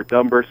Buford.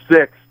 Number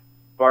 6,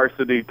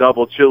 Varsity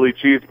Double Chili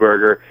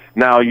Cheeseburger.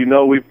 Now,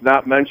 we've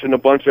not mentioned a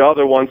bunch of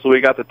other ones, so we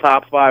got the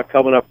top 5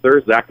 coming up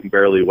Thursday. I can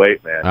barely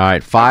wait, man. All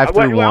right, 5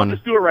 through 1.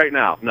 Let's do it right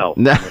now. No.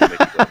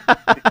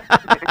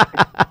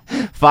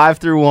 5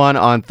 through 1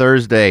 on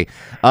Thursday.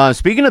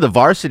 Speaking of the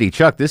Varsity,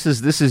 Chuck, this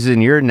is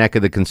in your neck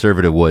of the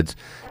conservative woods.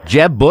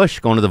 Jeb Bush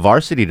going to the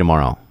Varsity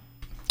tomorrow.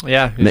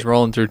 Yeah, he's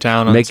rolling through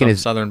town on making some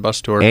his southern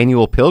bus tour.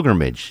 Annual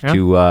pilgrimage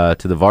to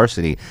the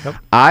Varsity. Yep.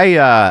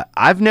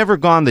 I've never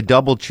gone the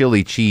double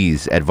chili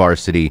cheese at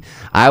Varsity.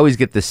 I always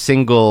get the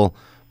single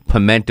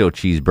pimento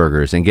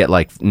cheeseburgers and get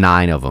like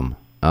 9 of them,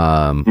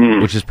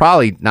 which is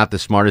probably not the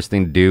smartest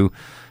thing to do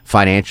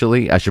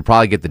financially. I should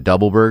probably get the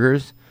double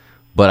burgers,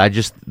 but I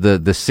just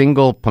the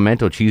single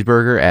pimento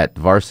cheeseburger at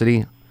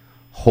Varsity.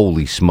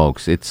 Holy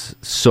smokes, it's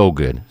so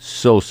good,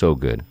 so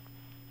good.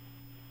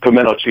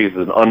 Pimento cheese is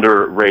an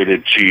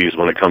underrated cheese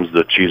when it comes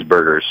to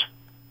cheeseburgers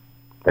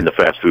in the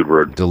fast food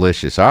world.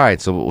 Delicious. All right,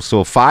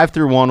 so 5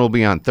 through 1 will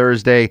be on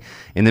Thursday.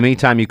 In the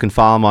meantime, you can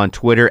follow him on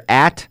Twitter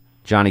at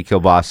Johnny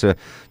Kilbasa.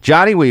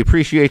 Johnny, we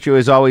appreciate you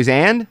as always,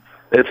 and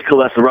it's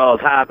cholesterol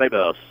is high, baby.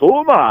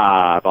 So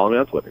much. Follow me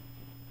on Twitter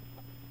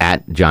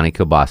at Johnny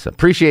Kilbasa.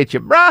 Appreciate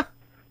you, bruh.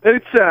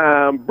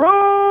 Anytime,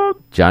 bro.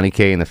 Johnny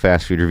K in the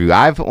Fast Food Review.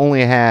 I've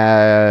only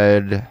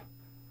had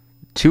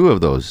 2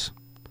 of those.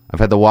 I've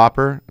had the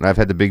Whopper and I've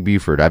had the Big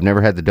Buford. I've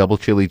never had the double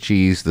chili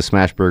cheese, the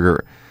smash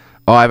burger.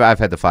 Oh, I've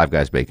had the Five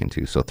Guys bacon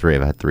too. So 3.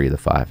 I've had 3 of the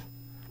 5.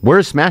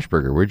 Where's Smash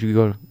Burger? Where'd you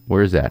go?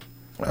 Where is that?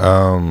 God,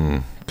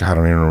 I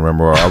don't even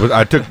remember.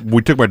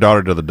 We took my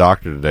daughter to the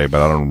doctor today,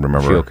 but I don't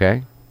remember. She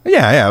okay?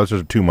 Yeah. It was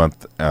just a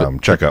 2-month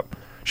checkup.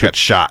 She got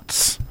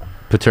shots.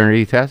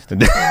 Paternity test?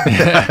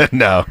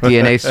 No.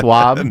 DNA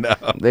swab? No.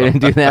 They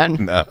didn't do that?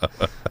 No.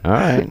 All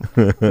right.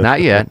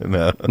 Not yet.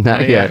 No.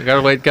 Not yet.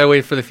 Gotta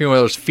wait for the few of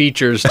those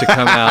features to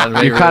come out.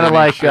 And You're kind of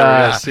like,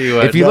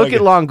 if you look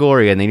at long.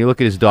 Longoria and then you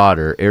look at his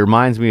daughter, it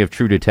reminds me of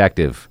True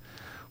Detective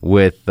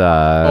with...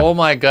 oh,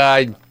 my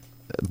God.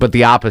 But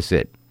the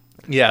opposite.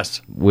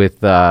 Yes.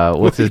 With,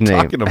 what's his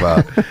name? Talking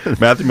about?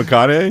 Matthew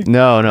McConaughey?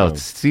 No.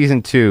 It's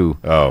season 2.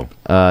 Oh.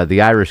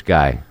 The Irish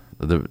guy.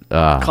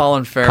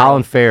 Colin Farrell.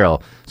 Colin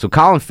Farrell. So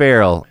Colin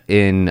Farrell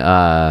in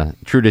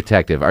True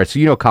Detective. All right, so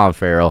you know Colin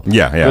Farrell.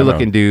 Yeah.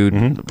 Good-looking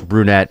dude,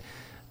 brunette.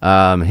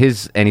 And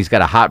he's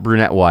got a hot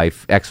brunette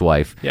wife,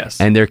 ex-wife. Yes.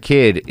 And their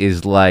kid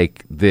is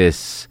like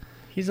this...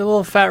 He's a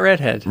little fat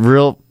redhead.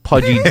 Real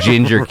pudgy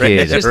ginger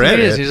kid. He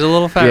is. He's a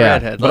little fat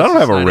redhead. But I don't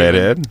have a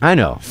redhead. I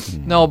know.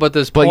 No, but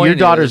this But point your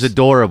daughter's is,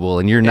 adorable,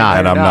 and you're not.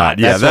 And I'm not.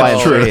 Yeah,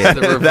 that's true. It's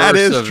the reverse That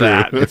is of true.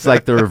 that. It's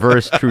like the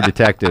reverse True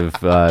Detective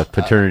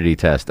paternity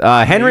test.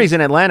 Henry's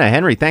in Atlanta.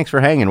 Henry, thanks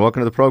for hanging. Welcome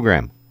to the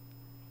program.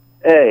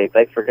 Hey,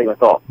 thanks for taking the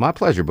call. My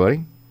pleasure,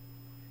 buddy.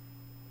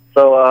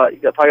 So,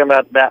 you're talking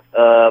about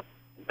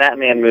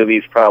Batman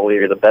movies probably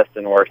are the best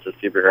and worst of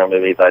superhero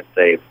movies, I'd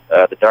say.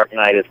 The Dark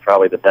Knight is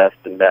probably the best,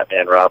 and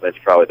Batman Robin is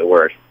probably the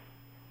worst.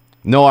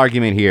 No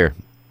argument here.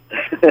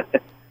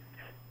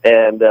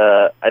 And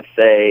I'd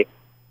say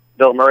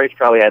Bill Murray's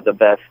probably had the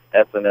best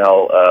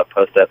SNL,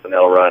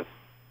 post-SNL run.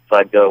 So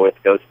I'd go with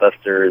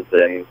Ghostbusters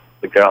and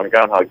the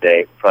Groundhog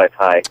Day, probably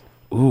tie.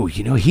 Ooh,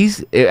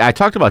 I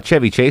talked about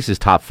Chevy Chase's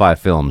top 5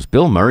 films.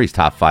 Bill Murray's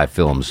top 5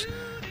 films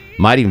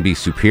might even be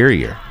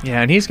superior.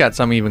 Yeah, and he's got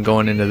some even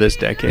going into this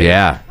decade.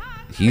 Yeah.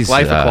 He's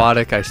Life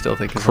Aquatic, I still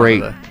think is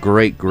great, one of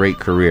the... great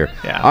career.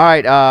 Yeah. All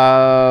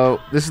right,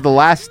 this is the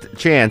last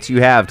chance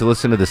you have to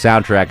listen to the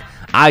soundtrack.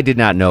 I did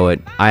not know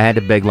it. I had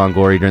to beg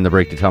Longoria during the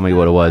break to tell me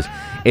what it was.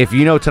 If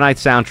you know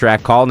tonight's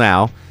soundtrack, call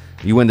now.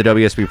 You win the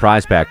WSB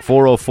prize pack,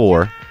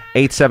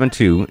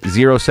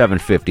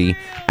 404-872-0750.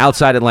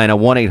 Outside Atlanta,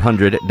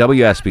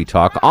 1-800-WSB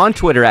Talk. On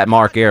Twitter, at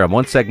Mark Arum.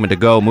 1 segment to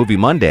go, Movie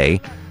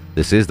Monday.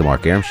 This is The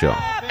Mark Arum Show.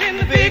 In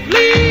the big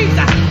leagues,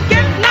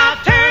 getting our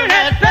turn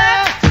at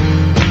bat.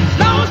 As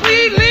long as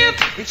we live,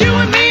 it's you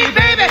and me,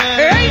 baby.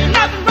 There ain't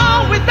nothing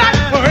wrong with that.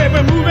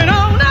 Forever moving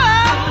on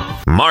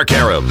up. Mark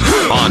Arum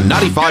on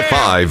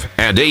 95.5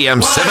 and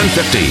AM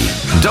 750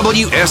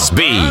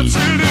 WSB.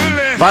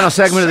 Final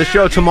segment of the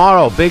show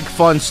tomorrow. Big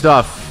fun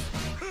stuff,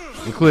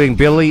 including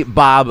Billy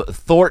Bob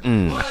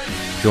Thornton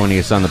joining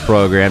us on the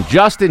program.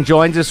 Justin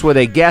joins us with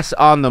a guess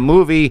on the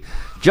movie.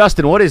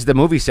 Justin, what is the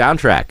movie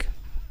soundtrack?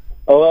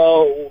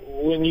 Well,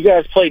 when you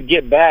guys played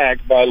Get Back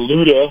by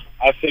Luda,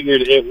 I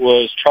figured it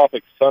was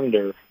Tropic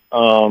Thunder,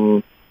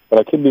 but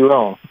I could be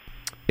wrong.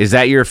 Is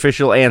that your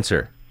official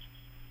answer?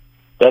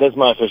 That is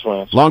my official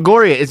answer.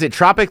 Longoria, is it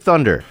Tropic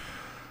Thunder?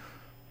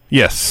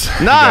 Yes.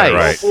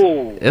 Nice.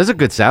 Right. It was a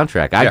good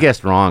soundtrack. I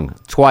guessed wrong.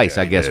 Twice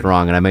I guessed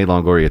wrong, and I made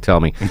Longoria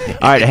tell me. All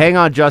right, hang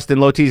on, Justin.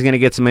 Low T's going to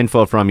get some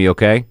info from you,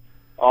 okay?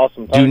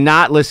 Awesome. Do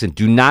not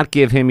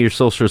give him your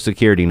social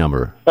security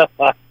number. I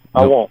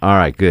won't. All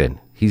right, good.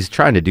 He's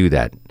trying to do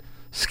that.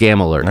 Scam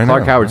alert. I know,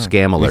 Clark Howard right.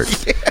 scam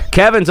alert.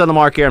 Kevin's on the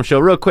Mark Arum Show.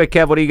 Real quick,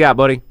 Kev, what do you got,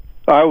 buddy?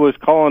 I was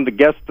calling to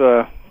guess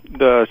the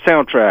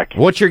soundtrack.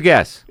 What's your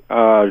guess?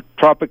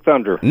 Tropic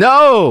Thunder.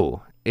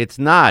 No, it's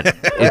not.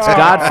 It's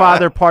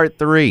Godfather Part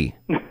 3.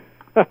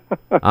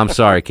 I'm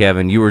sorry,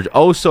 Kevin. You were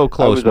so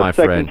close, I was my a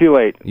second friend. too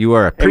late. You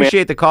were. Hey, man.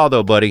 Appreciate the call,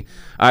 though, buddy.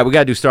 All right, we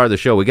got to do star of the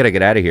show. We got to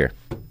get out of here.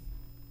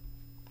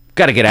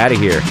 Got to get out of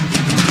here.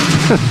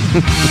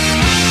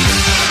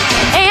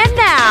 And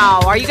now,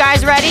 are you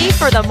guys ready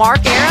for the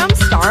Mark Arum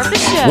Star of the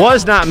Show?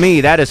 Was not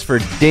me. That is for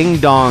Ding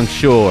Dong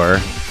Shore.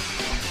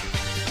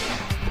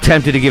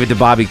 Tempted to give it to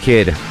Bobby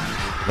Kidd.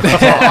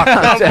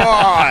 Come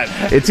on.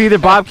 It's either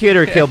Bob Kidd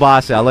or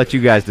Kielbasa. I'll let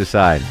you guys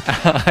decide.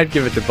 I'd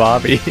give it to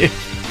Bobby.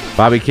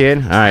 Bobby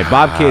Kidd? All right,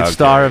 Bob Kidd,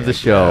 star of the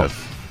show.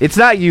 It's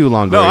not you,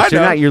 Longoria. No, I so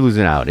know. you're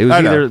losing out. It was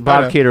I know, either I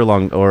Bob know. Kidd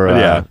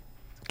or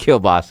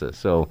Kielbasa.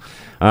 So, all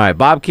right,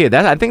 Bob Kidd.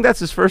 I think that's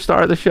his first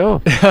star of the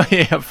show.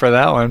 Yeah, for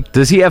that one.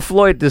 Does he have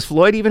Floyd? Does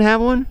Floyd even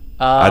have one?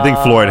 I think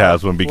Floyd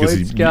has one because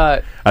Floyd's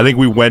got... I think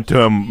we went to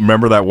him.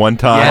 Remember that one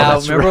time? Yeah,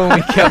 remember when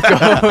we kept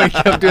going? We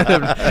kept doing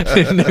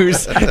the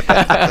news.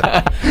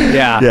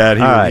 Yeah. Yeah.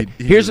 All right.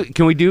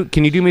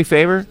 Can you do me a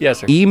favor? Yes,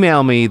 sir.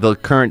 Email me the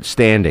current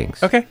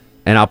standings. Okay.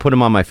 And I'll put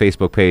them on my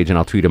Facebook page and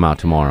I'll tweet them out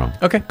tomorrow.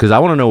 Okay. Because I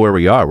want to know where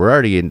we are. We're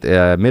already in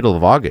middle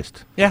of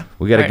August. Yeah.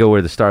 We got to All go right.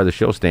 where the star of the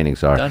show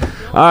standings are. Done.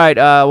 All right.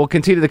 We'll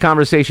continue the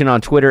conversation on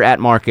Twitter at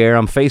Mark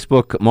Arum,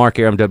 Facebook Mark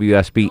Arum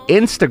WSB,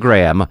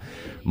 Instagram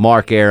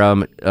Mark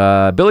Arum,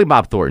 Billy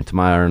Bob Thornton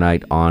tomorrow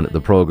night on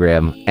the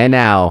program. And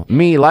now,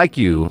 me, like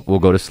you, will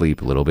go to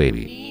sleep, little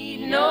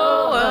baby.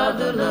 No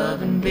other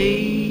loving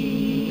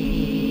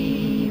baby.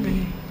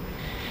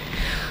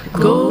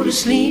 Go to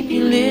sleep,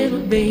 you little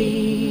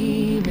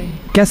baby.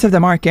 Guests of the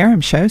Mark Arum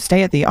Show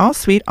stay at the All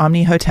Suite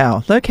Omni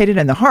Hotel, located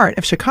in the heart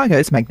of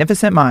Chicago's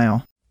Magnificent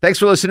Mile. Thanks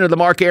for listening to the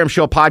Mark Arum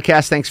Show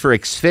podcast. Thanks for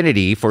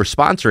Xfinity for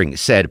sponsoring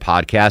said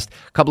podcast.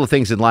 A couple of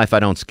things in life I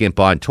don't skimp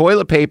on.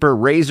 Toilet paper,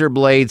 razor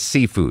blades,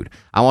 seafood.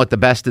 I want the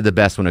best of the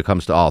best when it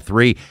comes to all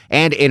three.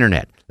 And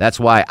internet. That's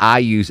why I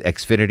use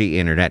Xfinity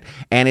Internet.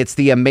 And it's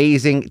the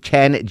amazing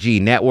 10G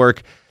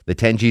network. The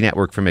 10G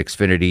network from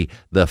Xfinity.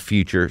 The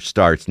future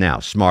starts now.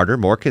 Smarter,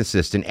 more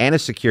consistent, and a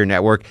secure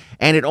network.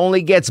 And it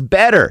only gets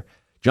better.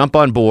 Jump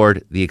on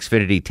board the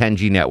Xfinity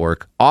 10G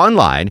network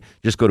online.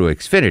 Just go to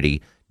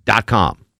Xfinity.com.